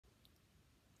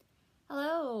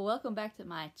Hello, welcome back to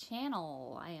my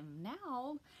channel. I am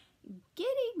now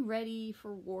getting ready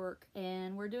for work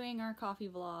and we're doing our coffee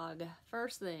vlog.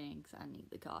 First things, I need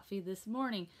the coffee this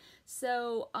morning.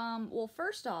 So, well,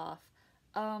 first off,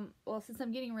 since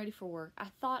I'm getting ready for work, I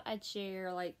thought I'd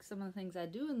share like some of the things I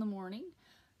do in the morning.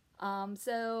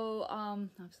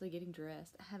 Obviously getting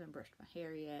dressed. I haven't brushed my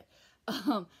hair yet.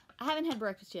 I haven't had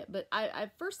breakfast yet, but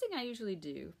first thing I usually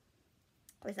do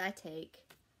is I take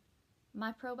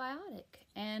my probiotic,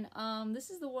 and this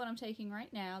is the one I'm taking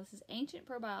right now. This is Ancient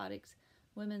Probiotics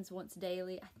Women's Once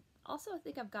Daily. I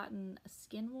think I've gotten a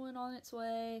skin one on its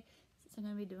way since I'm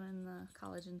going to be doing the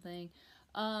collagen thing.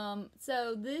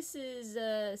 So this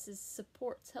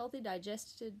supports healthy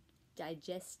digestive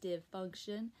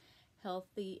function,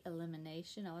 healthy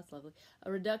elimination, oh that's lovely,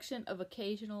 a reduction of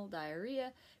occasional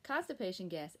diarrhea, constipation,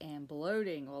 gas, and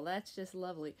bloating. Well, that's just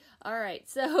lovely. Alright,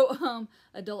 so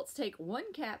adults take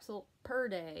 1 capsule per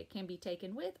day, can be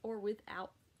taken with or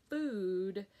without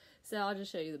food. So I'll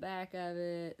just show you the back of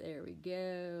it. There we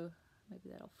go.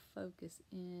 Maybe that'll focus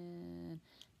in.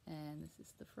 And this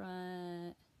is the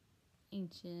front.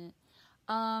 Ancient.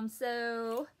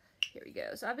 So here we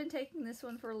go. So I've been taking this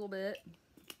one for a little bit.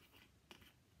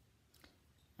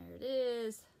 There it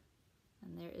is,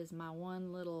 and there is my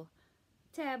one little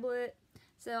tablet.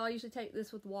 So I'll usually take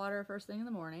this with water first thing in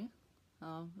the morning.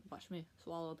 Watch me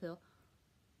swallow a pill.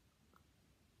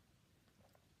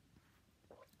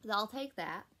 So I'll take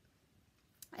that,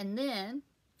 and then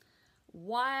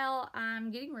while I'm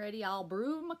getting ready, I'll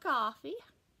brew my coffee,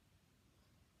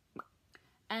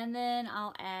 and then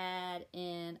I'll add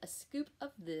in a scoop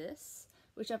of this,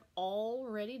 which I've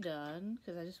already done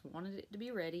because I just wanted it to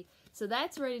be ready. So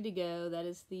that's ready to go. That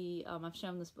is the, I've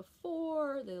shown this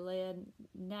before, the Alana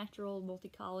Natural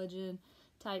Multi-Collagen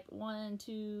type 1,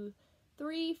 2,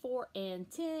 3, 4, and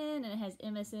 10. And it has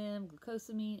MSM,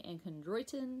 glucosamine, and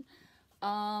chondroitin.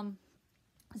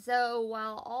 So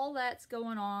while all that's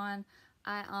going on,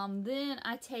 then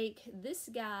I take this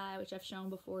guy, which I've shown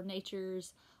before,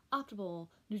 Nature's Optimal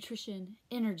Nutrition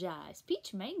Energize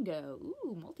Peach Mango,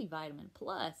 ooh, multivitamin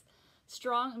plus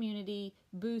strong immunity,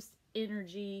 boost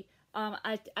energy.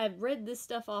 I've read this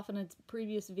stuff off in a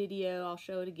previous video. I'll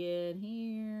show it again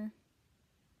here.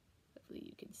 Hopefully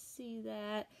you can see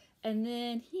that. And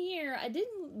then here, I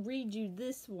didn't read you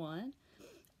this one,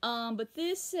 but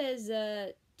this says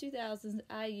 2000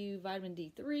 IU vitamin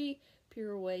D3,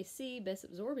 pure whey C, best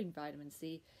absorbing vitamin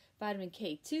C, vitamin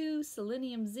K2,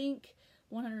 selenium, zinc,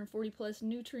 140 plus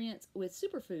nutrients with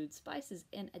superfoods, spices,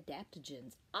 and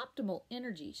adaptogens. Optimal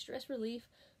energy, stress relief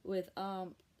with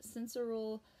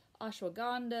sensoryl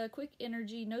ashwagandha, quick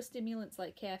energy, no stimulants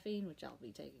like caffeine, which I'll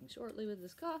be taking shortly with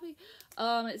this coffee.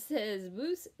 It says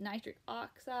boost nitric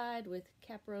oxide with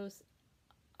capros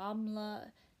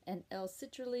amla and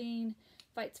L-citrulline,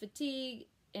 fights fatigue,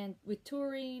 and with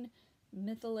taurine,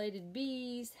 methylated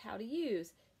Bs. How to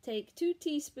use. Take 2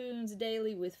 teaspoons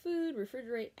daily with food.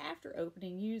 Refrigerate after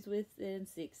opening. Use within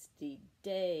 60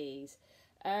 days.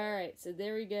 Alright, so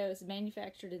there we go. It's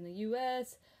manufactured in the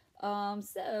U.S.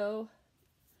 So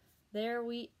there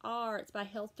we are. It's by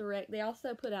Health Direct. They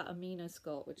also put out Amino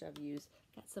Sculpt, which I've used.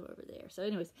 Got some over there. So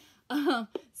anyways,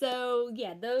 so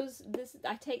yeah,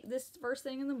 I take this first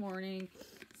thing in the morning.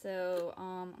 So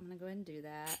I'm gonna go ahead and do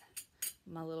that.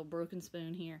 My little broken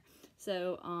spoon here.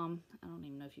 So, I don't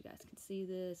even know if you guys can see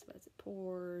this, but as it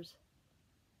pours,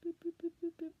 boop, boop, boop,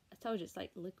 boop, boop. I told you it's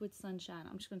like liquid sunshine.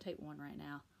 I'm just going to take one right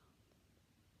now.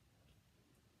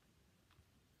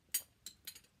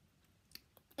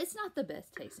 It's not the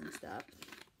best tasting stuff,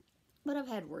 but I've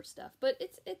had worse stuff. But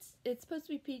it's supposed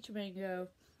to be peach mango.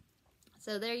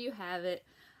 So there you have it.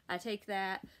 I take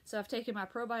that. So I've taken my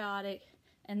probiotic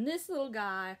and this little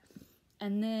guy,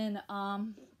 and then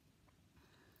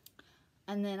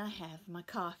I have my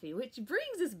coffee, which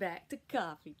brings us back to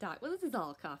coffee talk. Well, this is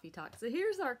all coffee talk. So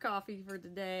here's our coffee for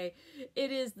today.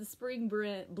 It is the spring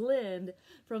blend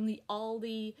from the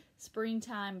ALDI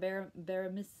Springtime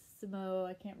Baramissimo.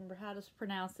 I can't remember how to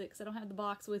pronounce it because I don't have the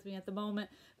box with me at the moment.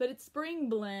 But it's spring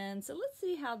blend. So let's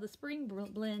see how the spring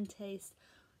blend tastes.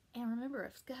 And remember,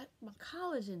 it's got my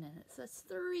collagen in it. So it's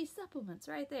 3 supplements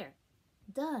right there.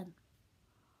 Done.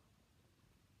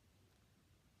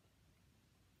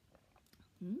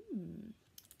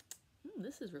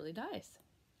 This is really nice.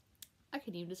 I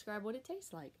can't even describe what it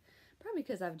tastes like. Probably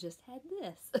because I've just had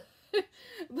this.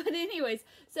 But anyways,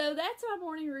 so that's my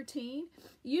morning routine.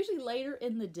 Usually later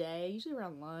in the day, usually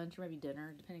around lunch or maybe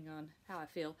dinner, depending on how I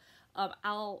feel,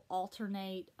 I'll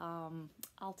alternate.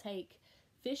 I'll take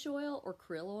fish oil or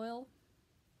krill oil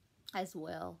as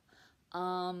well.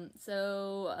 And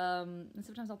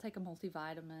sometimes I'll take a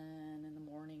multivitamin in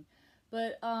the morning.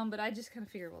 But I just kind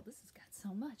of figured, well, this has got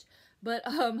so much. But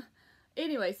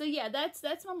anyway, so yeah, that's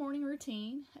my morning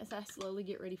routine as I slowly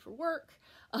get ready for work.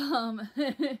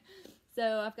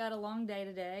 So I've got a long day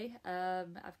today.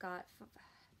 I've got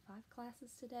 5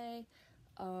 classes today.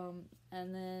 And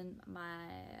then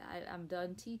I'm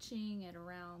done teaching at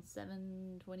around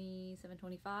 7:20,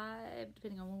 7:25,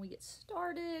 depending on when we get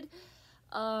started.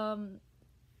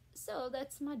 So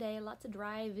that's my day, lots of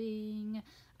driving.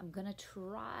 I'm gonna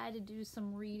try to do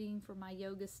some reading for my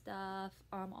yoga stuff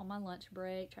on my lunch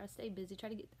break. Try to stay busy.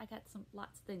 I got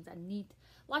lots of things I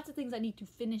need to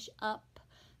finish up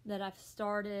that I've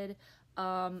started.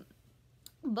 But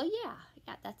yeah,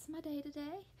 that's my day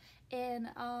today. And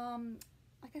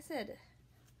like I said,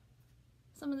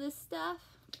 some of this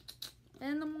stuff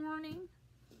in the morning,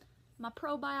 my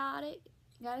probiotic,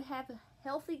 gotta have a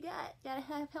healthy gut,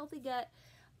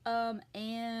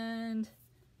 and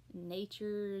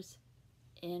Nature's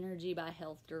Energy by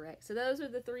Health Direct. So those are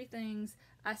the 3 things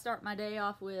I start my day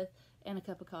off with, and a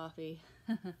cup of coffee.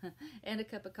 And a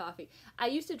cup of coffee. I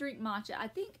used to drink matcha. I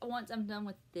think once I'm done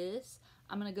with this,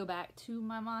 I'm gonna go back to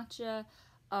my matcha.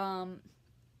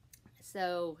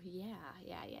 So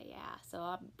yeah.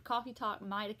 So coffee talk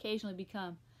might occasionally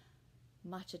become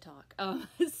matcha talk.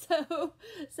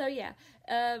 So yeah.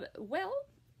 Well,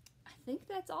 I think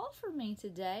that's all for me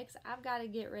today, because I've got to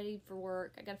get ready for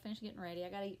work. I got to finish getting ready. I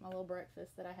got to eat my little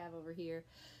breakfast that I have over here.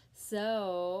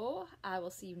 So I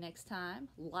will see you next time.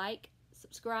 Like,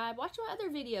 subscribe, watch my other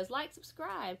videos. Like,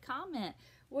 subscribe, comment.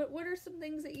 What are some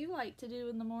things that you like to do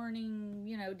in the morning?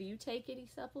 You know, do you take any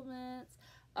supplements?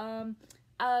 Also,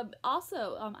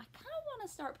 I kind of want to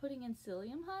start putting in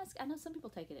psyllium husk. I know some people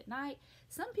take it at night.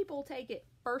 Some people take it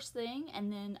first thing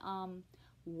and then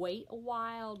wait a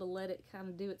while to let it kind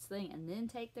of do its thing and then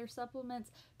take their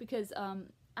supplements, because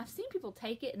I've seen people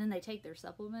take it and then they take their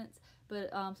supplements,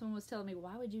 but someone was telling me,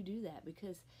 why would you do that?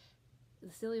 Because the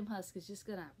psyllium husk is just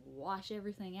gonna wash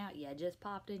everything out you just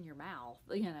popped in your mouth,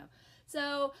 you know.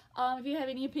 So if you have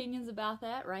any opinions about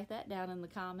that, write that down in the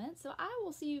comments. So I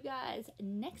will see you guys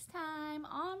next time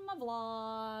on my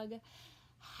vlog.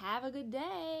 Have a good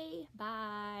day.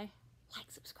 Bye.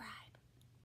 Like, subscribe.